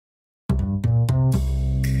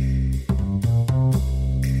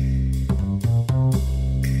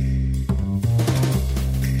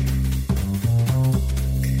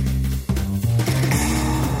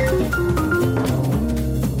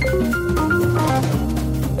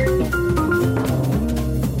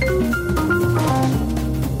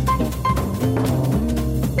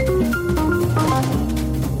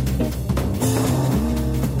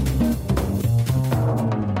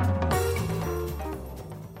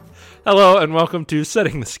Hello and welcome to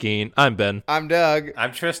Setting the Skeen. I'm Ben. I'm Doug.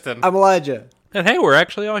 I'm Tristan. I'm Elijah. And hey, we're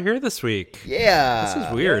actually all here this week. Yeah. This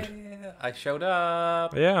is weird. Yeah, I showed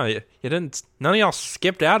up. Yeah, you didn't. None of y'all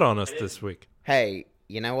skipped out on us this week. Hey,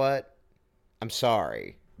 you know what? I'm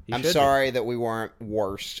sorry. I'm should sorry that we weren't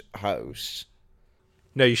worst hosts.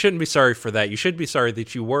 No, you shouldn't be sorry for that. You should be sorry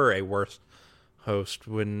that you were a worse host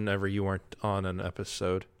whenever you weren't on an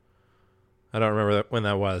episode. I don't remember when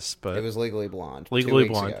that was, but It was Legally Blonde. 2 Legally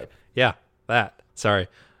weeks Blonde. ago. Yeah, that. Sorry.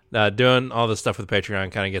 Doing all this stuff with Patreon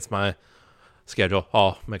kind of gets my schedule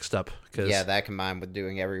all mixed up. Yeah, that combined with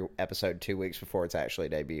doing every episode 2 weeks before it's actually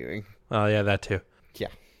debuting. Oh, yeah, that too. Yeah.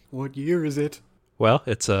 What year is it? Well,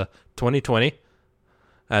 it's 2020,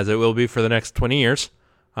 as it will be for the next 20 years.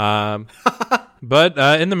 But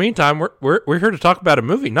in the meantime, we're here to talk about a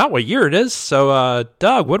movie, not what year it is. So,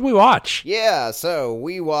 Doug, what did we watch? Yeah, so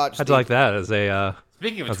we watched... I'd like that as a...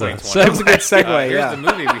 Speaking of That's a 2020, segue. That was a good segue, here's yeah. the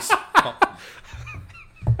movie we saw.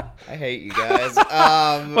 I hate you guys.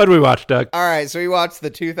 what did we watch, Doug? All right, so we watched the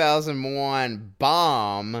 2001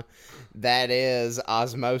 bomb that is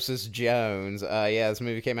Osmosis Jones. Yeah, this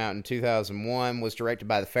movie came out in 2001, was directed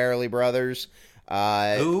by the Farrelly brothers.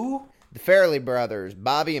 Who? The Farrelly brothers,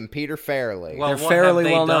 Bobby and Peter Farrelly. Well, They're what fairly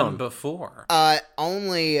have they well done known. before?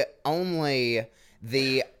 Only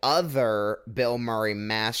the other Bill Murray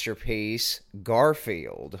masterpiece,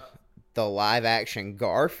 Garfield, the live-action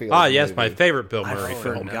Garfield Yes, movie. my favorite Bill I Murray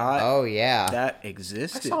film. forgot Oh, yeah. that I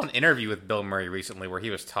existed. saw an interview with Bill Murray recently where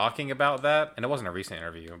he was talking about that, and it wasn't a recent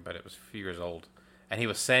interview, but it was a few years old. And he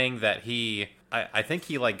was saying that I think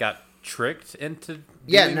he got tricked into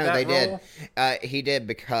doing that they role. did. He did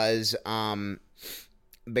because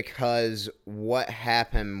what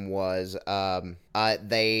happened was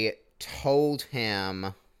they told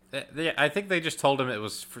him. I think they just told him it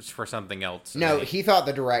was for something else. No, And he thought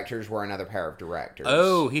the directors were another pair of directors.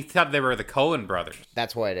 Oh, he thought they were the Coen brothers.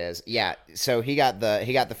 That's what it is. Yeah. So he got the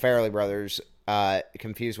Farrelly brothers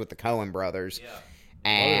confused with the Coen brothers. Yeah.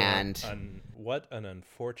 And What an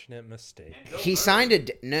unfortunate mistake. he signed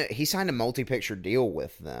a multi-picture deal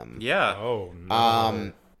with them. Yeah. Oh,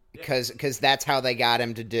 no. Because that's how they got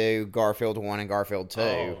him to do Garfield 1 and Garfield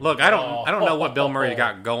 2. Look, I don't know what Bill Murray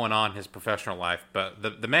got going on in his professional life, but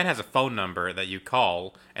the man has a phone number that you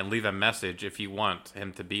call and leave a message if you want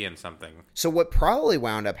him to be in something. So what probably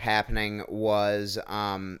wound up happening was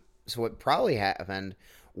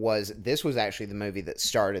this was actually the movie that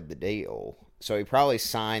started the deal. So he probably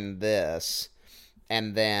signed this,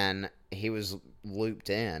 and then he was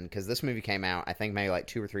looped in, because this movie came out, I think, maybe like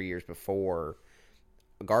 2 or 3 years before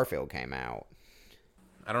Garfield came out.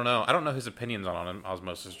 I don't know. I don't know his opinions on him,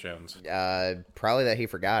 Osmosis Jones. Probably that he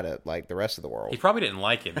forgot it, like the rest of the world. He probably didn't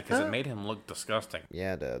like it because it made him look disgusting.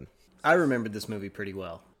 Yeah, it did. I remembered this movie pretty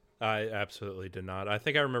well. I absolutely did not. I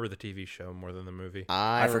think I remember the TV show more than the movie.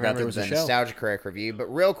 I forgot remember there was the a show. Nostalgia Correct review, but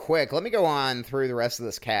real quick, let me go on through the rest of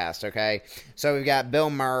this cast, okay? So we've got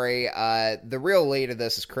Bill Murray. The real lead of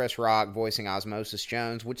this is Chris Rock voicing Osmosis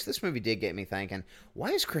Jones, which this movie did get me thinking,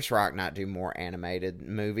 why does Chris Rock not do more animated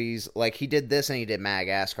movies? Like, he did this and he did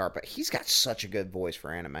Madagascar, but he's got such a good voice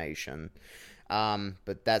for animation.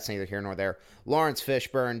 But that's neither here nor there. Lawrence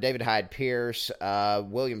Fishburne, David Hyde Pierce,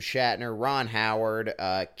 William Shatner, Ron Howard,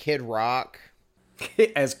 Kid Rock.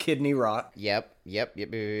 As Kidney Rock. Yep. Yeah,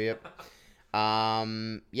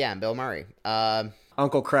 and Bill Murray.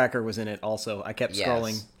 Uncle Cracker was in it also. I kept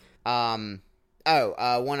scrolling. One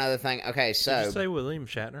other thing. Okay, so Did you say William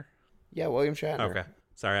Shatner? yeah, William Shatner. Okay.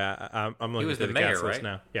 Sorry, I'm looking was through the the cast mayor, list right?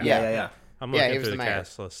 now. Yeah. I'm Yeah, he looking was through the the mayor.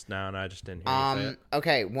 cast list now, and I just didn't hear you say it.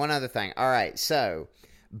 Okay, one other thing. All right, so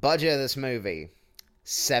budget of this movie,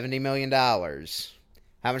 $70 million.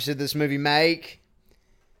 How much did this movie make?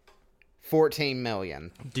 $14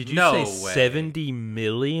 million. Did you No say way. $70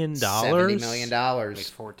 million? $70 million. Makes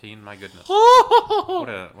 14. My goodness. What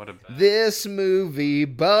a. This movie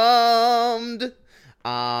bummed.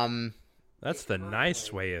 That's the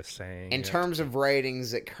nice way of saying In it. terms of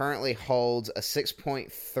ratings, it currently holds a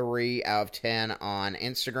 6.3 out of 10 on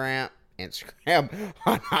Instagram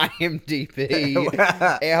on IMDb.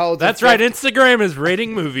 It holds That's a right. Instagram is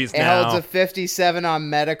rating movies It now. holds a 57 on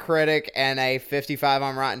Metacritic and a 55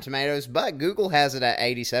 on Rotten Tomatoes, but Google has it at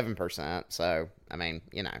 87%. So, I mean,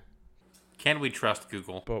 you know. Can we trust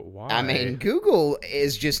Google? But why? I mean, Google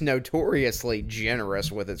is just notoriously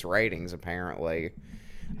generous with its ratings, apparently.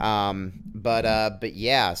 But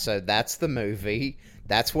yeah, so that's the movie.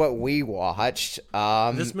 That's what we watched.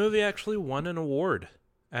 This movie actually won an award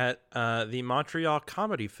at the Montreal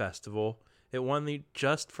Comedy Festival It won the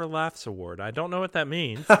Just for Laughs award. I don't know what that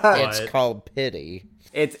means. It's but called Pity.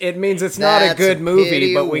 It means it's not a That's good movie,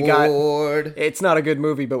 Pity but we award. got it's not a good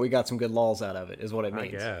movie, but we got some good laws out of it. Is what it I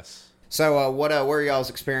means. guess. So, what were y'all's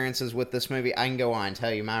experiences with this movie? I can go on and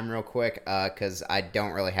tell you mine real quick, because I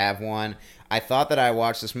don't really have one. I thought that I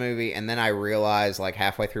watched this movie, and then I realized, like,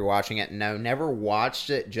 halfway through watching it, no, never watched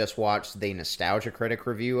it, just watched the Nostalgia Critic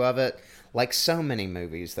review of it, like so many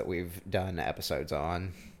movies that we've done episodes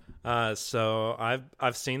on. So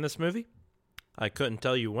I've seen this movie. I couldn't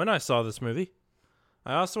tell you when I saw this movie.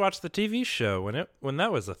 I also watched the TV show when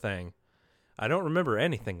that was a thing. I don't remember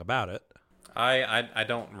anything about it. I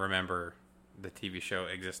don't remember the TV show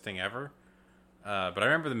existing ever, but I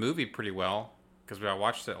remember the movie pretty well because I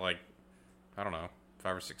watched it like, I don't know,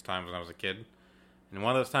 5 or 6 times when I was a kid, and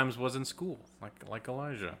one of those times was in school, like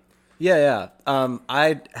Elijah. Yeah.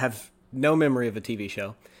 I have no memory of a TV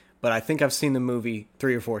show, but I think I've seen the movie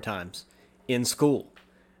 3 or 4 times in school.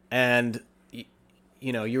 And,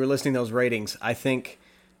 you know, you were listing those ratings. I think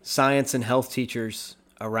science and health teachers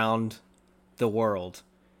around the world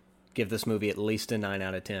give this movie at least a 9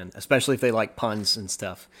 out of 10, especially if they like puns and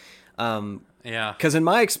stuff. Yeah. Because in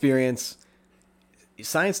my experience,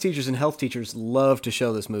 science teachers and health teachers love to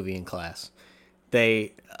show this movie in class.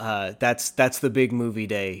 That's the big movie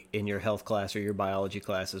day in your health class or your biology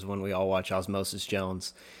classes when we all watch Osmosis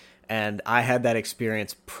Jones. And I had that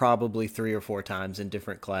experience probably 3 or 4 times in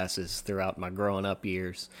different classes throughout my growing up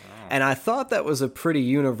years. Oh. And I thought that was a pretty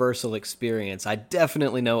universal experience. I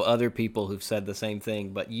definitely know other people who've said the same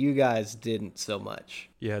thing, but you guys didn't so much.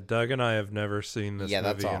 Yeah, Doug and I have never seen this movie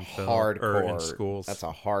that's a in film hardcore, or in schools. That's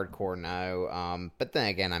a hardcore no. But then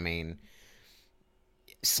again, I mean,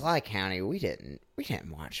 Sly County, we didn't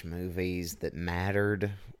watch movies that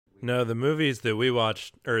mattered. No, the movies that we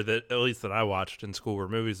watched, or that at least that I watched in school, were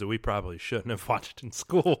movies that we probably shouldn't have watched in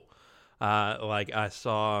school. Like I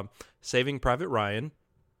saw Saving Private Ryan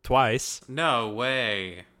twice. No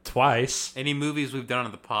way. Twice. Any movies we've done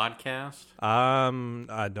on the podcast? I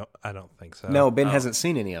don't think so. No, Ben hasn't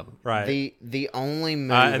seen any of them. Right. The only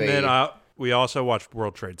movie, and then we also watched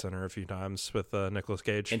World Trade Center a few times with Nicolas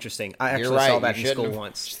Cage. Interesting. I actually You're right, saw that you in school shouldn't have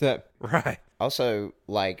once. watched that. Right. Also,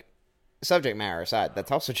 like, subject matter aside,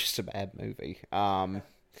 that's also just a bad movie. But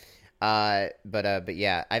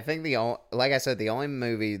yeah, I think like I said, the only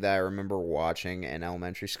movie that I remember watching in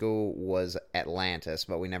elementary school was Atlantis,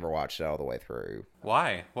 but we never watched it all the way through.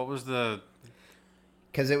 Why? What was the?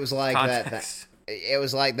 Because it was like context? It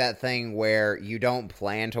was like that thing where you don't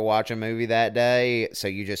plan to watch a movie that day, so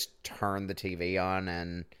you just turn the TV on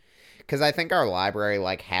and. Because I think our library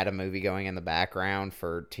like had a movie going in the background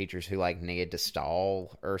for teachers who like needed to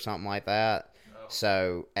stall or something like that. Oh.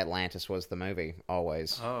 So Atlantis was the movie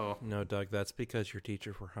always. Oh no, Doug, that's because your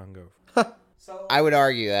teachers were hungover. I would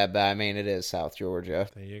argue that, but I mean it is South Georgia.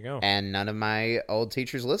 There you go. And none of my old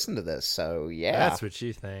teachers listen to this, so yeah. That's what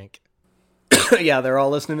you think. Yeah, they're all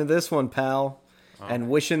listening to this one, pal, and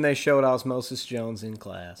wishing they showed Osmosis Jones in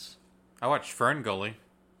class. I watched Fern Gully,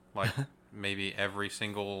 like maybe every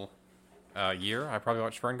single year. I probably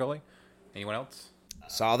watched Fern Gully. Anyone else?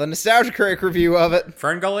 Saw the Nostalgia Critic review of it.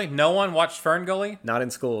 Fern Gully? No one watched Fern Gully? Not in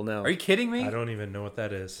school, no. Are you kidding me? I don't even know what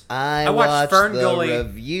that is. I watched watched Fern the Gully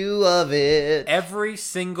review of it. Every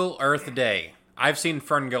single Earth Day. I've seen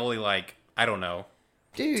Fern Gully like, I don't know,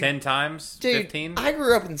 Dude, 10 times? Dude, 15? I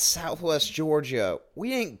grew up in Southwest Georgia. We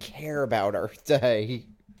didn't care about Earth Day.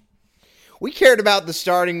 We cared about the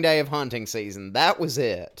starting day of hunting season. That was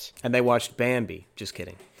it. And they watched Bambi. Just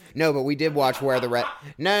kidding. No, but we did watch Where the Red...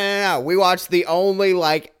 No. We watched the only,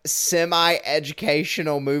 like,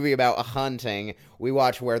 semi-educational movie about hunting. We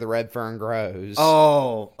watched Where the Red Fern Grows.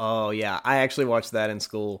 Oh, yeah. I actually watched that in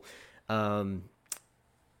school and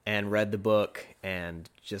read the book and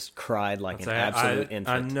just cried like an absolute infant.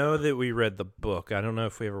 I know that we read the book. I don't know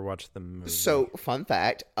if we ever watched the movie. So, fun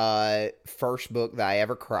fact, first book that I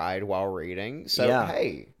ever cried while reading. So, yeah.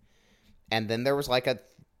 Hey. And then there was, like, a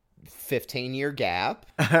 15-year gap.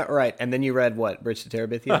 Right, and then you read what? Bridge to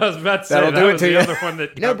Terabithia? I was about to say That'll that do it was to the you. other one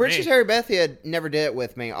that No, got Bridge me. to Terabithia never did it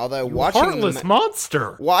with me. Although Heartless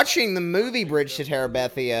monster. watching the movie Bridge to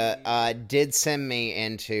Terabithia did send me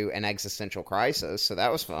into an existential crisis, so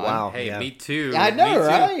that was fun. Wow. Hey, yeah. me too. I know, Me too.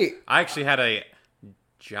 right? I actually had a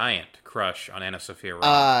giant crush on Anna Sophia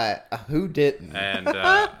Robb. Who didn't? And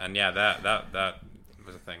yeah, that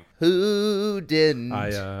was a thing. Who didn't?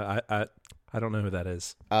 I don't know who that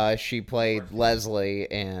is. She played Leslie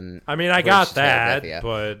in. I mean, I Bridge got to that, Terabithia.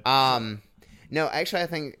 but No, actually, I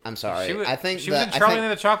think I'm sorry. She was, I think she was in I Charlie think-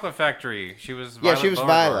 and the Chocolate Factory. She was Yeah, Violet she was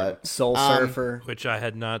Beauregard. Violet. Soul Surfer. Which I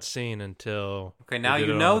had not seen until. Okay, now we did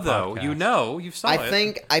you it know on the though. podcast. You know, you saw it.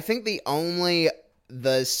 I think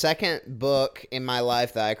the second book in my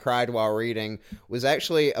life that I cried while reading was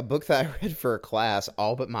actually a book that I read for a class,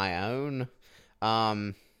 all but my own.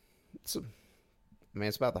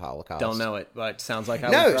 It's about the Holocaust. Don't know it, but sounds like I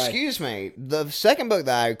No, would cry. excuse me. The second book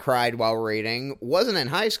that I cried while reading wasn't in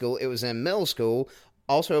high school. It was in middle school.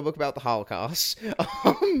 Also a book about the Holocaust.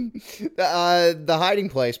 The Hiding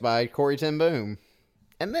Place by Corey Ten Boom.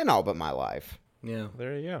 And then All But My Life. Yeah.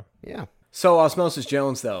 There you go. Yeah. So Osmosis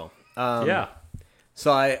Jones, though. Yeah.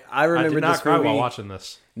 So I I remember did not this cry movie. while watching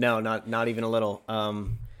this. No, not even a little.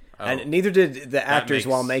 And neither did the actors makes-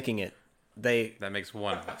 while making it. They That makes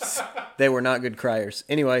one of us. they were not good criers.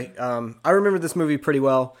 Anyway, I remember this movie pretty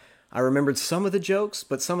well. I remembered some of the jokes,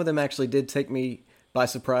 but some of them actually did take me by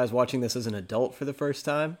surprise watching this as an adult for the first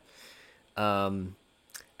time. And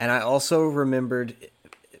I also remembered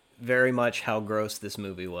very much how gross this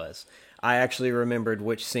movie was. I actually remembered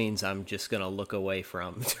which scenes I'm just going to look away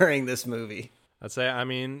from during this movie. I'd say, I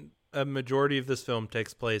mean, a majority of this film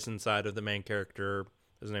takes place inside of the main character.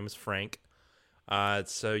 His name is Frank.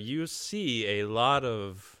 So you see a lot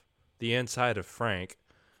of the inside of Frank.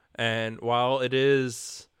 And while it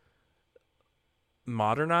is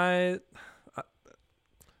modernized,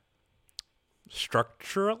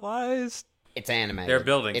 structuralized, It's animated. They're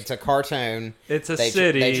buildings. It's a cartoon. it's a They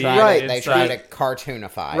city. try, Right. they It's try a to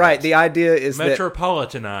cartoonify Right, it. the idea is that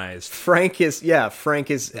metropolitanized. Frank is on what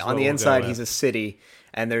the we'll go inside. with. He's a city,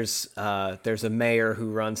 and there's a mayor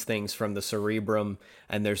who runs things from the cerebrum,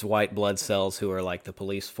 and there's white blood cells who are like the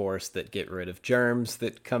police force that get rid of germs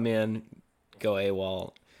that come in, go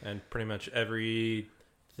AWOL. And pretty much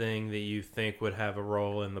everything that you think would have a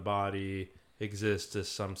role in the body exists as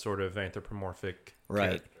some sort of anthropomorphic Right,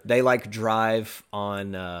 character. they like drive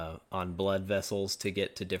on blood vessels to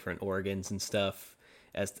get to different organs and stuff.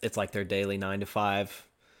 As it's like their daily 9 to 5.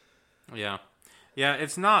 Yeah, yeah.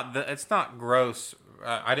 It's not gross.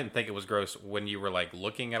 I didn't think it was gross when you were like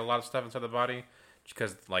looking at a lot of stuff inside the body,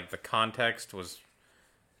 because like the context was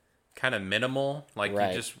kind of minimal. Like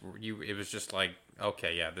Right. it was just like,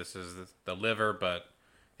 okay, yeah, this is the liver, but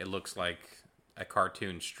it looks like a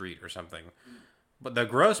cartoon street or something. But the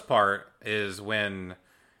gross part is when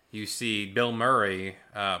you see Bill Murray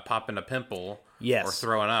popping a pimple, Yes. or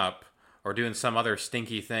throwing up, or doing some other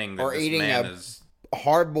stinky thing that Or this eating man a- is.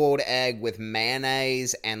 Hard-boiled egg with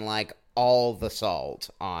mayonnaise and, like, all the salt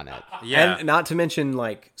on it. Yeah, And not to mention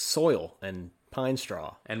like soil and pine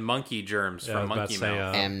straw. and monkey germs Yeah, I from was about monkey to say,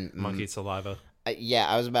 mouth. And, monkey saliva. Yeah,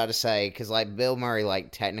 I was about to say, because, like, Bill Murray,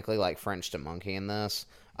 like, technically, like, Frenched a monkey in this.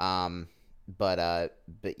 But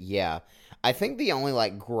yeah. I think the only,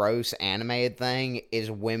 like, gross animated thing is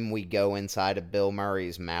when we go inside of Bill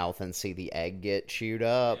Murray's mouth and see the egg get chewed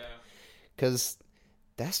up. Because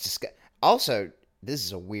that's just... Also, this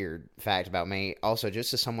is a weird fact about me. Also,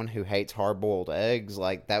 just as someone who hates hard-boiled eggs,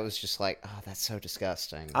 like, that was just like, oh, that's so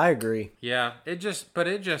disgusting. I agree. Yeah, it just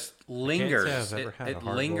lingers. I've ever had a It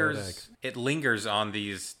hard-boiled lingers. egg. It lingers on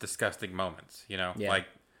these disgusting moments. You know, Yeah. like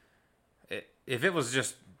if it was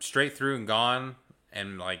just straight through and gone,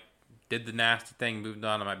 and like did the nasty thing, moved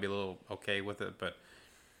on, I might be a little okay with it. But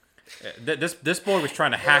this boy was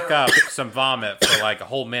trying to hack up some vomit for like a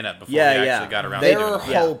whole minute before Yeah, he yeah. actually got around There to are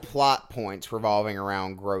doing it. whole plot points revolving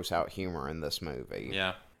around gross-out humor in this movie.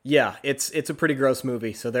 Yeah. Yeah, it's a pretty gross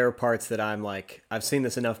movie. So there are parts that I'm like, I've seen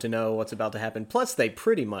this enough to know what's about to happen. Plus, they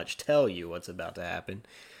pretty much tell you what's about to happen,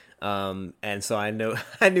 and so I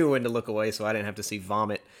knew when to look away, so I didn't have to see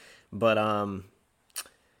vomit. But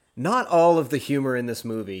not all of the humor in this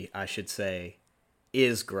movie, I should say,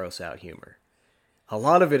 is gross out humor. A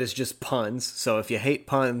lot of it is just puns. So if you hate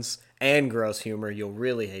puns and gross humor, you'll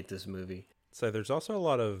really hate this movie. So there's also a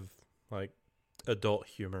lot of like adult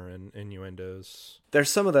humor and innuendos. There's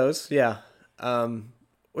some of those, yeah,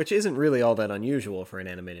 which isn't really all that unusual for an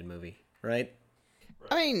animated movie, right?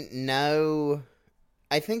 I mean, no.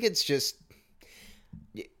 I think it's just...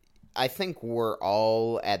 I think we're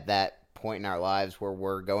all at that point in our lives where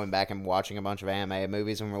we're going back and watching a bunch of animated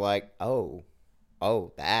movies and we're like, oh,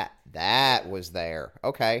 that was there.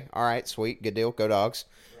 Okay, all right, sweet, good deal, go Dogs.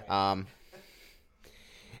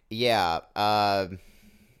 Yeah.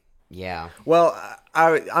 Well,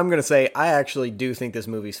 I'm going to say I actually do think this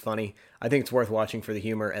movie's funny. I think it's worth watching for the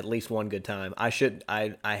humor at least one good time. I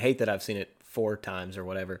hate that I've seen it 4 times or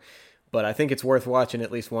whatever, but I think it's worth watching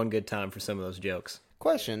at least one good time for some of those jokes.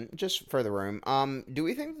 Question, just for the room. Do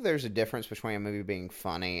we think that there's a difference between a movie being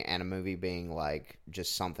funny and a movie being like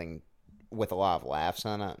just something with a lot of laughs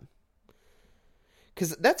in it?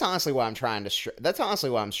 because that's honestly what I'm trying to. That's honestly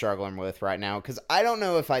what I'm struggling with right now. Because I don't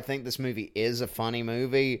know if I think this movie is a funny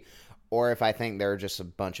movie, or if I think there are just a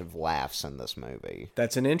bunch of laughs in this movie.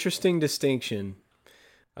 That's an interesting distinction.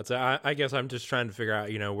 I guess I'm just trying to figure out,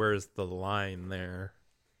 where's the line there.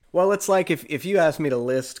 Well, it's like if you asked me to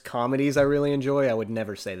list comedies I really enjoy, I would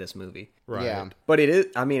never say this movie. Right. Yeah. But it is,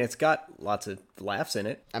 I mean, it's got lots of laughs in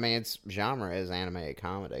it. I mean, its genre is animated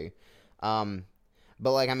comedy. But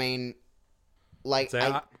like, I mean, like,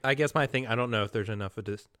 So I guess my thing, I don't know if there's enough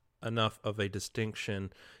of a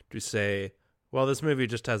distinction to say, well, this movie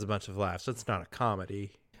just has a bunch of laughs. It's not a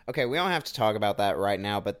comedy. okay, we don't have to talk about that right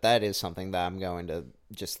now, but that is something that I'm going to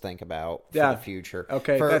just think about for the future.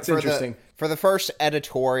 Okay, that's interesting. For the first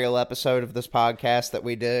editorial episode of this podcast that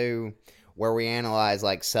we do, where we analyze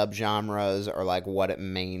like subgenres or like what it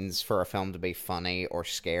means for a film to be funny or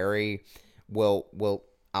scary,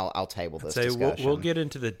 I'll table this discussion. We'll get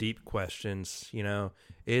into the deep questions.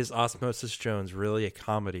 Is Osmosis Jones really a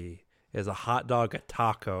comedy? Is a hot dog a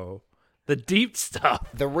taco? The deep stuff.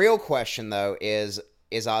 The real question, though, is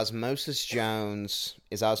Osmosis Jones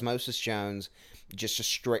just a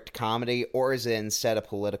strict comedy, or is it instead a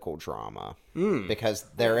political drama? Because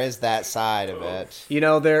there is that side of it.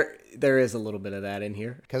 There is a little bit of that in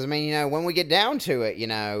here. Because, I mean, when we get down to it,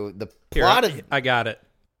 the plot of... I got it.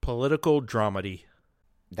 Political dramedy.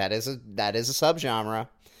 That is a subgenre.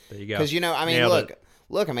 There you go. Because, I mean, Nailed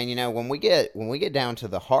look, I mean, when we get down to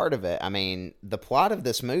the heart of it, I mean, the plot of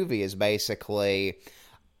this movie is basically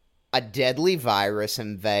a deadly virus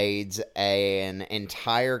invades an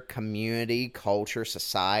entire community, culture,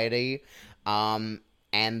 society, and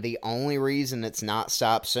the only reason it's not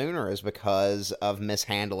stopped sooner is because of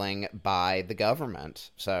mishandling by the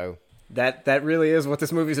government. So that really is what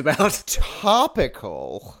this movie's about.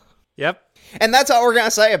 topical. Yep. And that's all we're going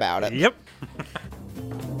to say about it. Yep.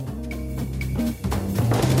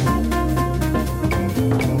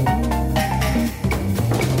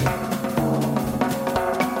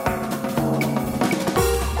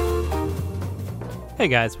 Hey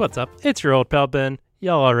guys, what's up? It's your old pal Ben.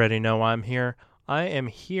 Y'all already know I'm here. I am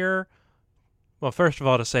here, well, first of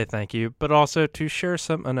all, to say thank you, but also to share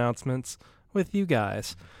some announcements with you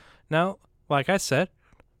guys. Now, like I said,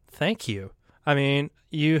 thank you. I mean,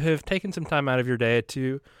 you have taken some time out of your day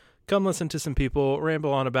to come listen to some people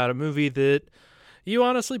ramble on about a movie that you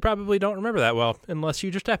honestly probably don't remember that well, unless you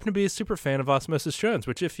just happen to be a super fan of Osmosis Jones,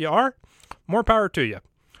 which if you are, more power to you.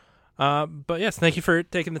 But yes, thank you for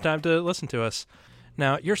taking the time to listen to us.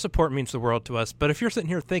 Now, your support means the world to us, but if you're sitting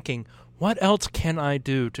here thinking, what else can I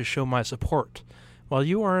do to show my support? Well,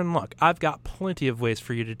 you are in luck. I've got plenty of ways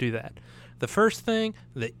for you to do that. The first thing,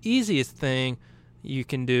 the easiest thing you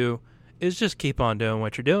can do is just keep on doing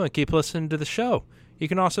what you're doing. Keep listening to the show. You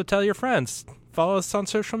can also tell your friends. Follow us on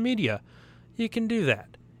social media. You can do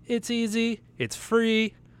that. It's easy. It's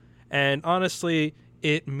free. And honestly,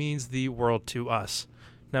 it means the world to us.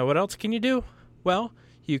 Now, what else can you do? Well,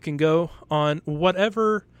 you can go on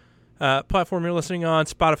whatever platform you're listening on,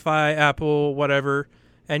 Spotify, Apple, whatever,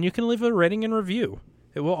 and you can leave a rating and review.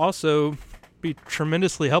 It will also be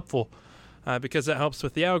tremendously helpful because it helps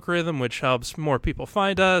with the algorithm, which helps more people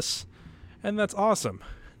find us, and that's awesome.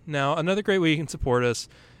 Now, another great way you can support us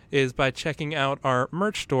is by checking out our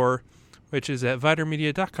merch store, which is at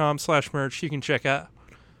vidermedia.com/merch. You can check out,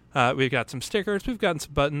 we've got some stickers, we've got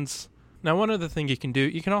some buttons. Now, one other thing you can do,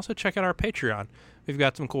 you can also check out our Patreon. We've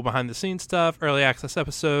got some cool behind-the-scenes stuff, early access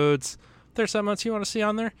episodes. If there's something else you want to see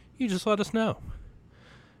on there, you just let us know.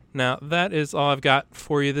 Now, that is all I've got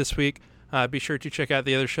for you this week. Be sure to check out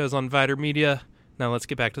the other shows on Vider Media. Now, let's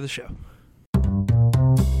get back to the show.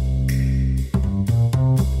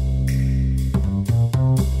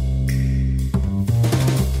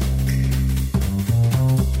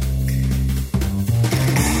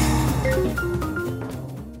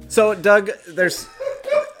 So, Doug,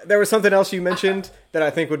 there was something else you mentioned that I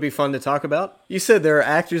think would be fun to talk about. You said there are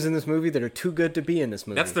actors in this movie that are too good to be in this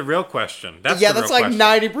movie. That's the real question. That's like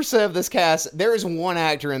 90% of this cast. There is one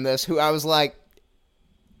actor in this who I was like,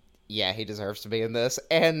 yeah, he deserves to be in this.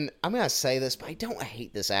 And I'm going to say this, but I don't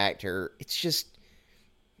hate this actor. It's just,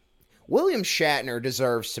 William Shatner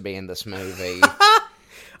deserves to be in this movie.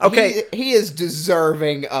 Okay. He is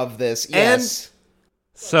deserving of this, yes.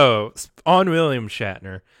 So, on William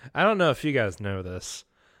Shatner, I don't know if you guys know this.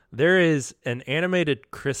 There is an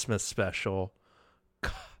animated Christmas special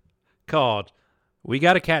called We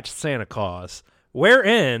Gotta Catch Santa Claus,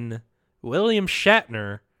 wherein William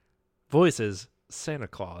Shatner voices Santa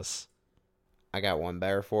Claus. I got one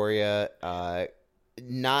better for you.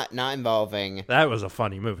 not involving That was a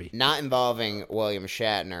funny movie. not involving William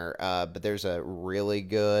Shatner, but there's a really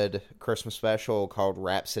good Christmas special called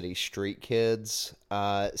Rhapsody Street Kids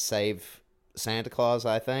Save Santa Claus,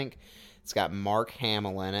 I think. It's got Mark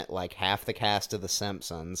Hamill in it, like half the cast of The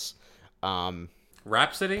Simpsons.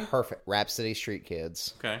 Rhapsody? Perfect. Rhapsody Street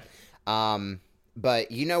Kids. Okay.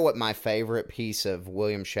 But you know what my favorite piece of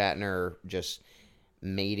William Shatner just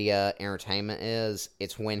media entertainment is?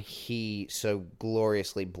 It's when he so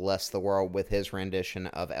gloriously blessed the world with his rendition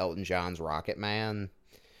of Elton John's Rocket Man.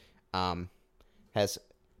 Has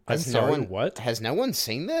I'm sorry, what? Has no one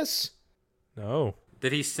seen this? No.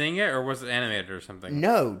 Did he sing it, or was it animated or something?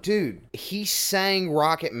 No, dude. He sang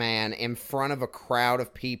Rocket Man in front of a crowd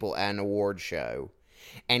of people at an award show.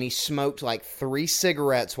 And he smoked like 3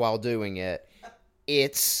 cigarettes while doing it.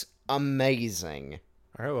 It's amazing.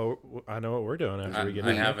 All right, well, I know what we're doing after we get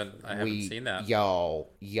I in. haven't seen that.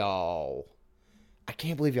 Y'all. I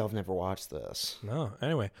can't believe y'all have never watched this. No.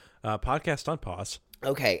 Anyway, podcast on pause.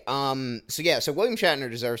 Okay, so William Shatner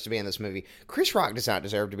deserves to be in this movie. Chris Rock does not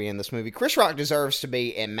deserve to be in this movie. Chris Rock deserves to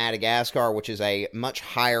be in Madagascar, which is a much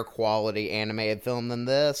higher quality animated film than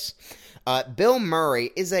this. Bill Murray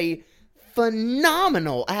is a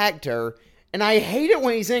phenomenal actor, and I hate it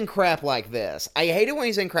when he's in crap like this. I hate it when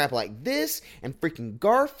he's in crap like this and freaking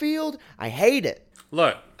Garfield. I hate it.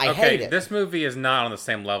 Look, I hate it. This movie is not on the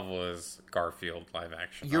same level as Garfield live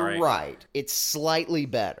action. You're right. It's slightly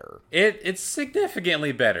better. It's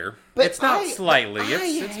significantly better. But it's not slightly. I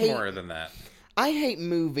It's hate- more than that. I hate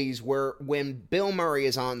movies where when Bill Murray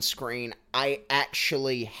is on screen, I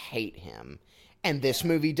actually hate him. And this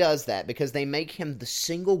movie does that because they make him the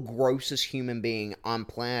single grossest human being on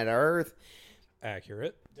planet Earth.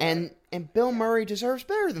 Accurate. And Bill Murray deserves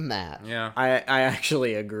better than that. Yeah. I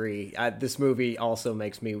actually agree. This movie also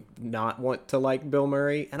makes me not want to like Bill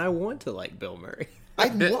Murray, and I want to like Bill Murray. I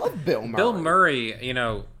love Bill Murray. Bill Murray,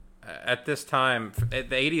 at this time, at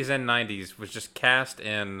the 80s and 90s, was just cast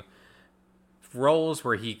in roles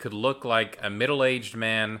where he could look like a middle-aged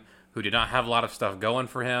man who did not have a lot of stuff going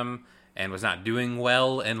for him and was not doing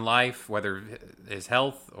well in life, whether his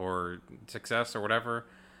health or success or whatever.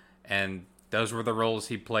 And those were the roles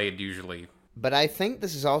he played usually. But I think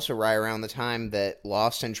this is also right around the time that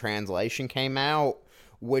Lost in Translation came out,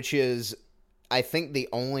 which is, I think, the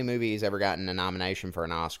only movie he's ever gotten a nomination for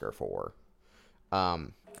an Oscar for. I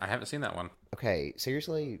haven't seen that one. Okay,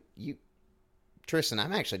 seriously? Tristan,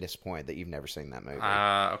 I'm actually disappointed that you've never seen that movie.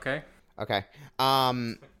 Okay. Okay.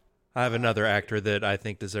 I have another actor that I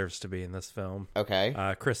think deserves to be in this film.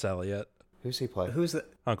 Okay. Chris Elliott, Who's he play? Who's the?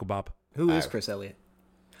 Uncle Bob. Who is Chris Elliott?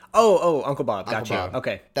 Oh, Uncle Bob. Uncle Gotcha. Bob.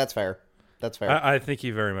 Okay. That's fair. I think he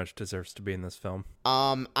very much deserves to be in this film.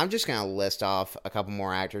 I'm just gonna list off a couple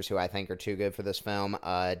more actors who I think are too good for this film.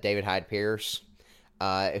 David Hyde Pierce,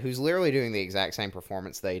 who's literally doing the exact same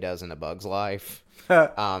performance that he does in A Bug's Life,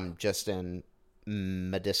 just in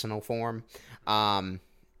medicinal form. And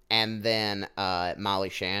then Molly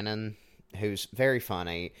Shannon, who's very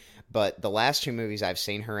funny. But the last 2 movies I've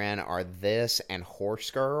seen her in are this and Horse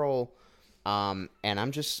Girl. And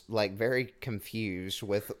I'm just like very confused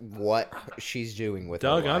with what she's doing with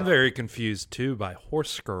Doug, her life. I'm very confused too by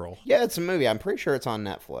Horse Girl. Yeah, it's a movie. I'm pretty sure it's on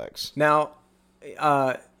Netflix. Now,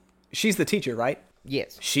 she's the teacher, right?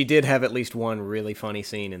 Yes. She did have at least one really funny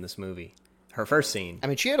scene in this movie. Her first scene. I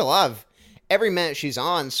mean, she had a lot of... Every minute she's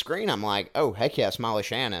on screen, I'm like, oh, heck yes, Molly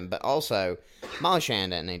Shannon. But also, Molly Shannon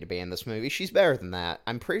didn't need to be in this movie. She's better than that.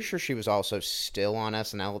 I'm pretty sure she was also still on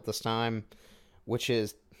SNL at this time, which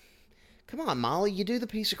is... Come on, Molly, you do the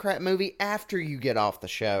piece of crap movie after you get off the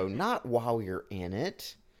show, not while you're in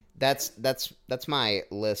it. That's my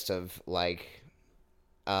list of,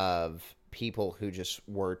 of people who just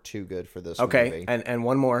were too good for this movie. And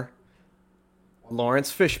one more.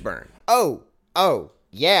 Lawrence Fishburne. Oh,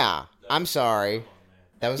 yeah. I'm sorry.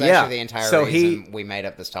 That was actually the entire reason we made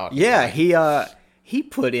up this talk. Yeah, he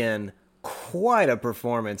put in quite a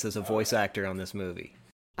performance as a voice actor on this movie.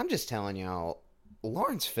 I'm just telling y'all,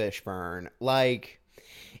 Lawrence Fishburne,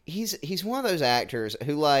 he's one of those actors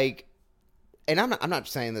who, and I'm not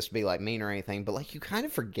saying this to be mean or anything, but you kind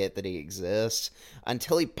of forget that he exists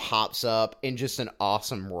until he pops up in just an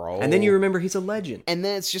awesome role. And then you remember he's a legend. And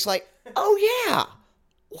then it's just oh yeah,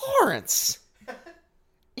 Lawrence.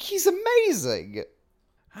 He's amazing.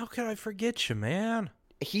 How could I forget you, man?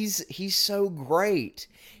 He's so great.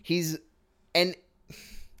 And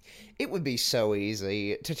it would be so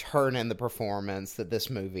easy to turn in the performance that this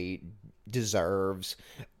movie deserves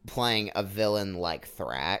playing a villain like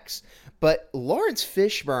Thrax. But Lawrence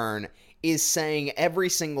Fishburne is saying every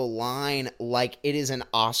single line like it is an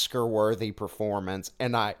Oscar-worthy performance,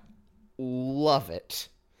 and I Love it.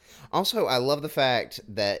 Also, I love the fact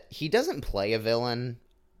that he doesn't play a villain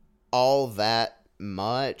all that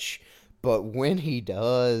much, but when he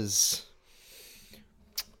does,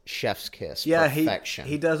 chef's kiss, Yeah, perfection.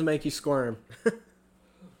 he does make you squirm.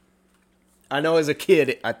 I know as a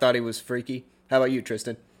kid, I thought he was freaky. How about you,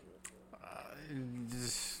 Tristan?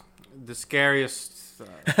 The scariest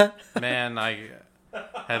man I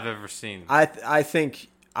have ever seen. I think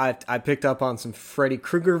I picked up on some Freddy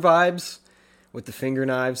Krueger vibes with the finger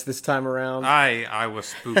knives this time around. I was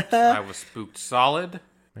spooked. I was spooked solid.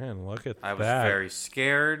 Man, look at I was that. very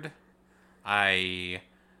scared. I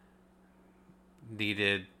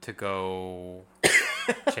needed to go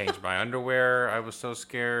change my underwear. I was so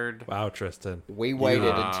scared. Wow, Tristan. We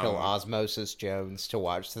waited until Osmosis Jones to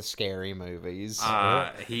watch the scary movies.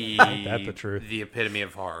 That's the truth. The epitome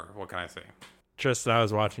of horror. What can I say? Tristan, I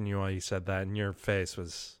was watching you while you said that, and your face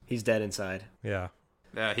was, He's dead inside. yeah.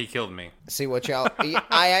 He killed me. See what y'all...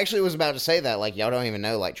 I actually was about to say that. Like, y'all don't even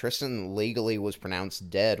know. Like, Tristan legally was pronounced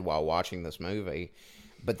dead while watching this movie.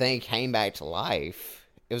 But then he came back to life.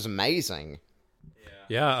 It was amazing.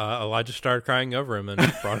 Yeah, Elijah started crying over him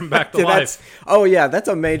and brought him back to Yeah, life. that's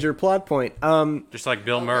a major plot point. Just like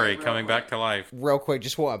Bill Murray coming back to life. Real quick,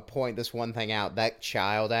 just want to point this one thing out. That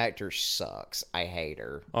child actor sucks. I hate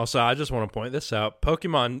her. Also, I just want to point this out.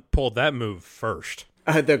 Pokemon pulled that move first.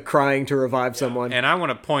 The crying to revive someone. And I want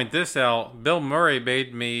to point this out. Bill Murray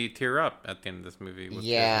made me tear up at the end of this movie. With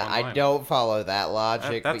Yeah, his one I line. don't follow that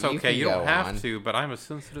logic. That's but okay. can You don't go have on. to, but I'm a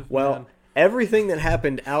sensitive Well, man. everything that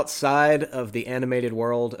happened outside of the animated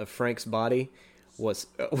world of Frank's body was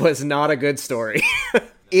not a good story.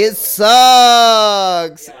 It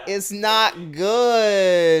sucks. It's not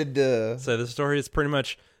good. So the story is pretty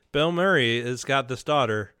much Bill Murray has got this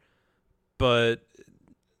daughter, but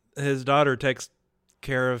his daughter takes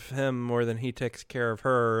care of him more than he takes care of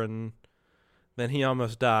her, and then he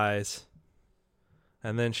almost dies.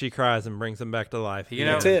 And then she cries and brings him back to life. You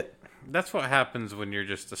know, That's it. That's what happens when you're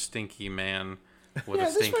just a stinky man with Yeah,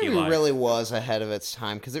 a this stinky movie life. really was ahead of its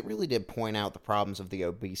time because it really did point out the problems of the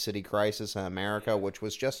obesity crisis in America, which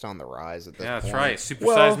was just on the rise at this Yeah, point. that's right. Super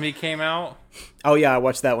Well- Size Me came out. Oh yeah, I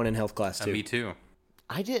watched that one in health class too. Me too.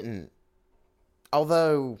 I didn't.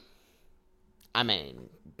 Although, I mean,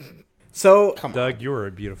 So come on. Doug, you were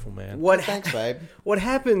a beautiful man. Thanks, babe. what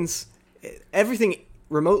happens? Everything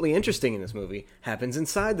remotely interesting in this movie happens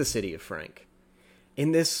inside the city of Frank,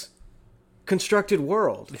 in this constructed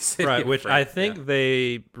world. Right, which I Frank, think yeah.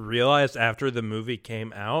 they realized after the movie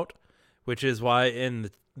came out, which is why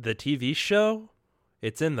in the TV show,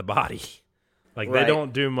 it's in the body. Like, Right. they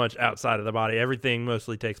don't do much outside of the body. Everything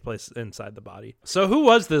mostly takes place inside the body. So who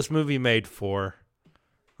was this movie made for?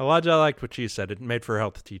 Elijah, I liked what you said. It made for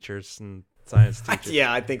health teachers and science teachers.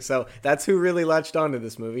 Yeah, I think so. That's who really latched onto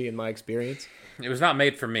this movie, in my experience. It was not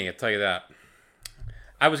made for me, I'll tell you that.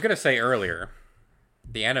 I was going to say earlier,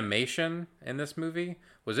 the animation in this movie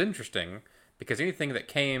was interesting because anything that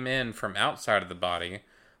came in from outside of the body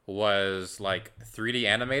was like 3D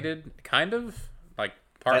animated, kind of, like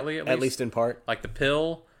partly At least in part. Like the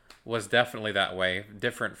pill was definitely that way,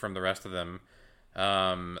 different from the rest of them.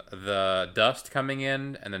 The dust coming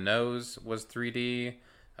in and the nose was 3D.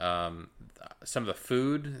 Some of the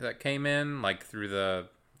food that came in, like through the,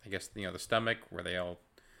 I guess, the stomach where they all,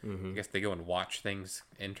 I guess they go and watch things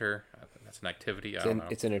enter. That's an activity. I don't know.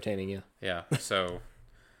 It's entertaining, yeah. Yeah. So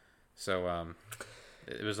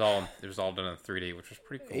it was all done in 3D, which was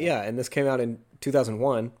pretty cool. Yeah, and this came out in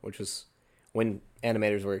 2001, which was when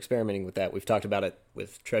animators were experimenting with that. We've talked about it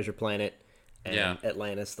with Treasure Planet and Yeah.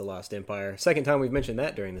 Atlantis, The Lost Empire. Second time we've mentioned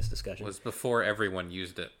that during this discussion. It was before everyone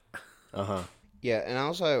used it. Uh-huh. Yeah, and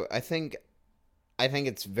also I think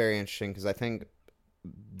it's very interesting because I think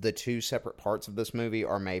the two separate parts of this movie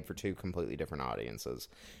are made for two completely different audiences.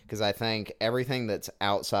 Because I think everything that's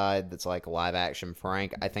outside, that's like live action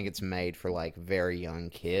Frank, I think it's made for like very young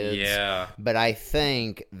kids. Yeah. But I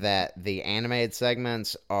think that the animated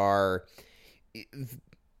segments are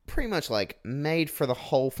pretty much like made for the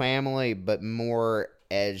whole family, but more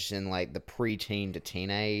edged in like the preteen to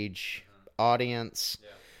teenage audience.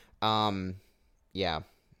 Yeah.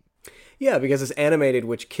 Yeah, because it's animated,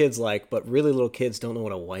 which kids like, but really little kids don't know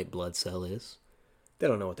what a white blood cell is. They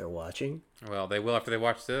don't know what they're watching. Well, they will after they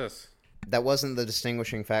watch this. That wasn't the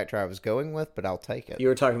distinguishing factor I was going with, but I'll take it. You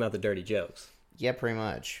were talking about the dirty jokes. Yeah, pretty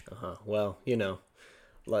much. Uh-huh. Well,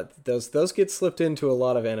 those get slipped into a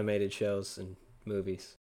lot of animated shows and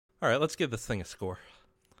movies. All right, let's give this thing a score.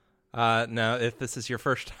 Now, if this is your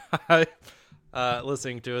first time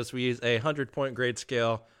listening to us, we use a 100-point grade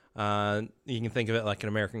scale. You can think of it like an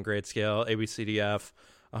American grade scale, ABCDF.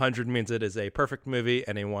 100 means it is a perfect movie,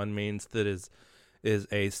 and a 1 means that is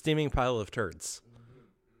a steaming pile of turds.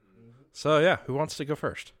 So yeah, who wants to go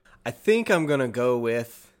first? I think I'm going to go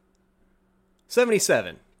with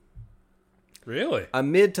 77. Really? A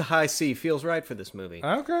mid to high C feels right for this movie.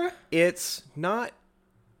 Okay. It's not,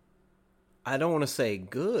 I don't want to say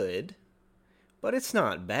good, but it's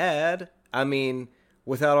not bad. I mean,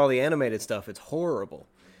 without all the animated stuff, it's horrible.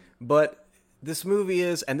 But this movie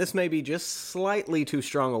is, and this may be just slightly too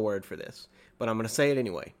strong a word for this, but I'm going to say it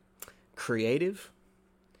anyway. Creative.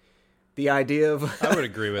 The idea of I would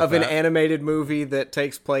agree with of that. an animated movie that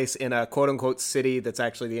takes place in a quote-unquote city that's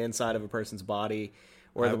actually the inside of a person's body,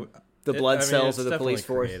 where the blood cells of the police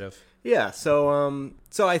force. Creative. Yeah, so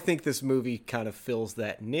I think this movie kind of fills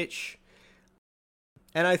that niche,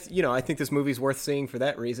 and I think this movie's worth seeing for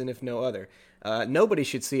that reason, if no other. Nobody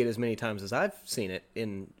should see it as many times as I've seen it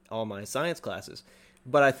in all my science classes,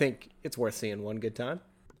 but I think it's worth seeing one good time.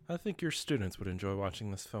 I think your students would enjoy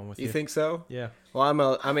watching this film with you. You think so? Yeah.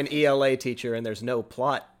 Well, I'm an ELA teacher, and there's no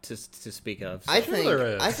plot to speak of. So. I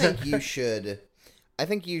there is. think you should. I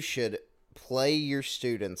think you should play your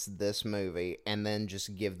students this movie and then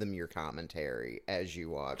just give them your commentary as you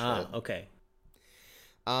watch it. Okay.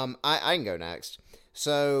 I can go next.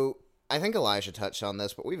 So I think Elijah touched on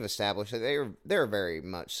this, but we've established that there are very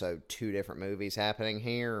much so two different movies happening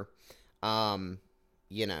here.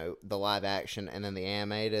 The live action and then the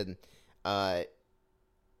animated.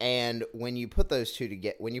 And when you put those two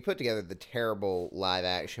together, when you put together the terrible live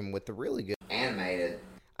action with the really good animated,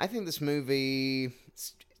 I think this movie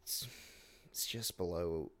it's just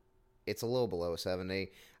below. It's a little below a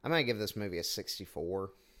 70. I might give this movie a 64.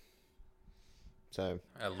 So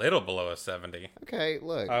A little below a 70. okay,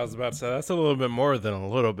 look. I was about to say that's a little bit more than a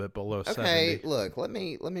little bit below 70. Okay, look. Let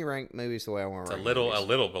me rank movies the way I want It's to a rank little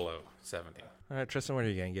movies. below 70. All right, Tristan, what are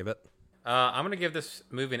you gonna give it? I'm gonna give this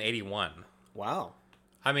movie an 81. Wow.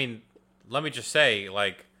 I mean, let me just say,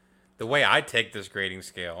 like, the way I take this grading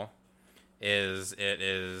scale is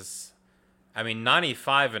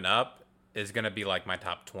 95 and up is gonna be like my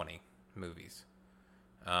top 20 movies,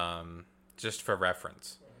 just for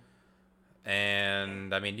reference.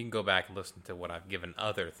 And I mean, you can go back and listen to what I've given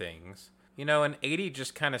other things. An 80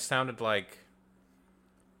 just kind of sounded like,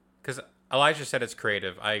 because Elijah said it's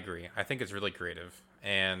creative. I agree. I think it's really creative,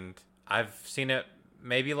 and I've seen it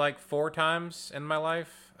maybe like 4 times in my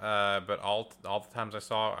life. But all the times I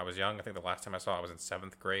saw, I was young. I think the last time I saw, I was in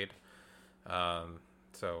 7th grade.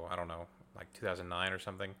 So I don't know, like 2009 or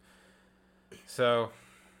something. So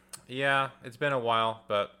yeah, it's been a while,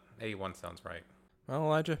 but 81 sounds right. Well,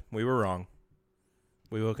 Elijah, we were wrong.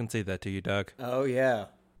 We will concede that to you, Doug. Oh yeah.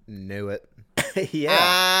 Knew it. Yeah.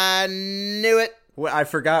 I knew it. Well, I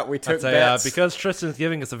forgot we took I'd say, bets. because Tristan's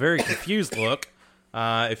giving us a very confused look.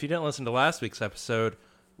 If you didn't listen to last week's episode,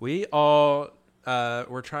 we all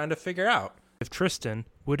were trying to figure out if Tristan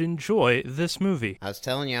would enjoy this movie. I was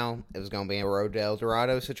telling y'all it was going to be a Road to El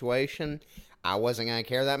Dorado situation. I wasn't going to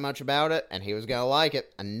care that much about it, and he was going to like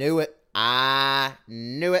it. I knew it. I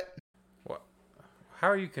knew it. What? How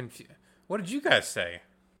are you confused? What did you guys say?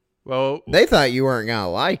 Well, They thought you weren't going to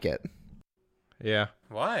like it. yeah.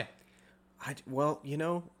 Why?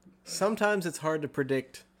 Sometimes it's hard to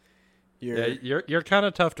predict. You're kind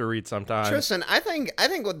of tough to read sometimes. Tristan, I think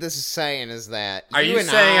what this is saying is that Are you and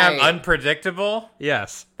saying I'm unpredictable?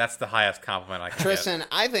 Yes. That's the highest compliment I can Tristan,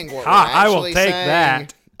 I think what Ha, we're I will actually take saying,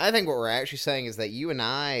 that. I think what we're actually saying is that you and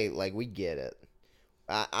I, like, we get it.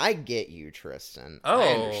 I get you, Tristan. get. Oh, I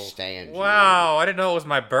understand you. Wow, I didn't know it was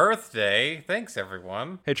my birthday. Thanks,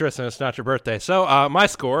 everyone. Hey, Tristan, it's not your birthday. So, my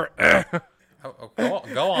score.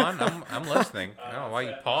 Go on. I'm listening. I don't know why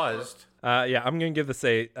you paused. Yeah, I'm going to give this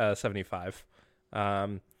a 75.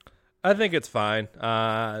 I think it's fine.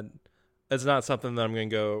 It's not something that I'm going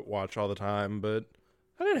to go watch all the time, but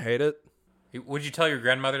I didn't hate it. Would you tell your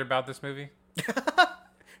grandmother about this movie?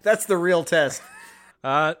 That's the real test.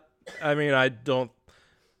 I mean, I don't...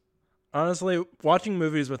 Honestly, watching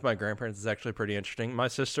movies with my grandparents is actually pretty interesting. My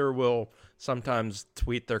sister will sometimes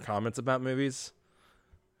tweet their comments about movies,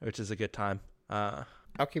 which is a good time. I'll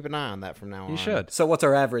keep an eye on that from now on. You should. So what's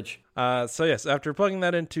our average? So yes, after plugging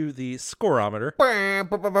that into the scoreometer,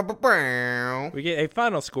 we get a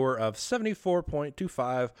final score of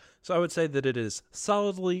 74.25. So I would say that it is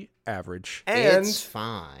solidly average. And It's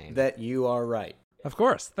fine. that you are right. Of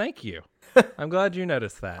course. Thank you. I'm glad you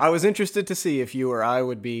noticed that. I was interested to see if you or I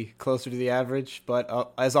would be closer to the average,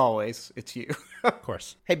 but as always, it's you. Of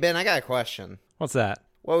course. Hey, Ben, I got a question. What's that?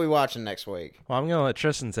 What are we watching next week? Well, I'm going to let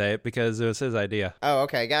Tristan say it because it was his idea. Oh,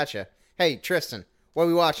 okay, gotcha. Hey, Tristan, what are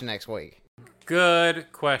we watching next week?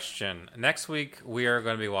 Good question. Next week, we are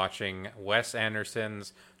going to be watching Wes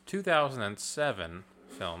Anderson's 2007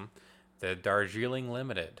 film, The Darjeeling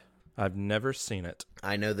Limited. I've never seen it.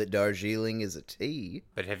 I know that Darjeeling is a tea.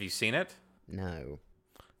 But have you seen it? No.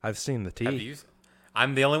 I've seen the Have tea. you?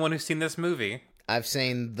 I'm the only one who's seen this movie. I've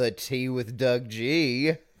seen The Tea with Doug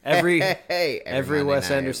G. Every Hey, every Monday Wes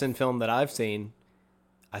night. Anderson film that I've seen,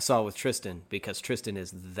 I saw with Tristan because Tristan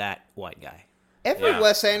is that white guy. Every Yeah,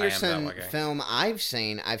 Wes I am that Anderson white guy. film I've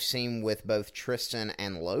seen with both Tristan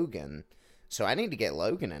and Logan. So I need to get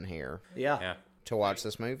Logan in here Yeah. to watch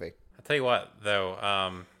this movie. I'll tell you what,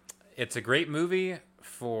 though. It's a great movie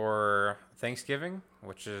for Thanksgiving,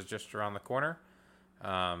 which is just around the corner.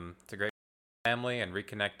 It's a great family and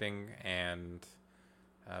reconnecting and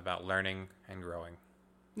about learning and growing.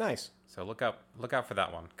 Nice. So look out for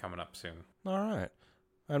that one coming up soon. All right.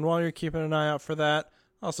 And while you're keeping an eye out for that,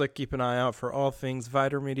 also keep an eye out for all things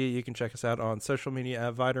Vider Media. You can check us out on social media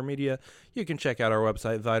at Vider Media. You can check out our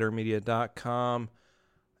website, vidermedia.com.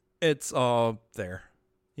 It's all there.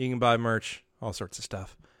 You can buy merch, all sorts of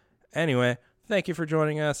stuff. Anyway, thank you for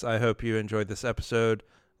joining us. I hope you enjoyed this episode.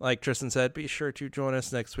 Like Tristan said, be sure to join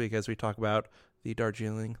us next week as we talk about the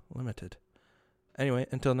Darjeeling Limited. Anyway,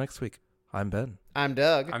 until next week, I'm Ben. I'm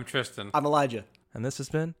Doug. I'm Tristan. I'm Elijah. And this has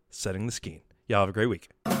been Setting the Skeen. Y'all have a great week.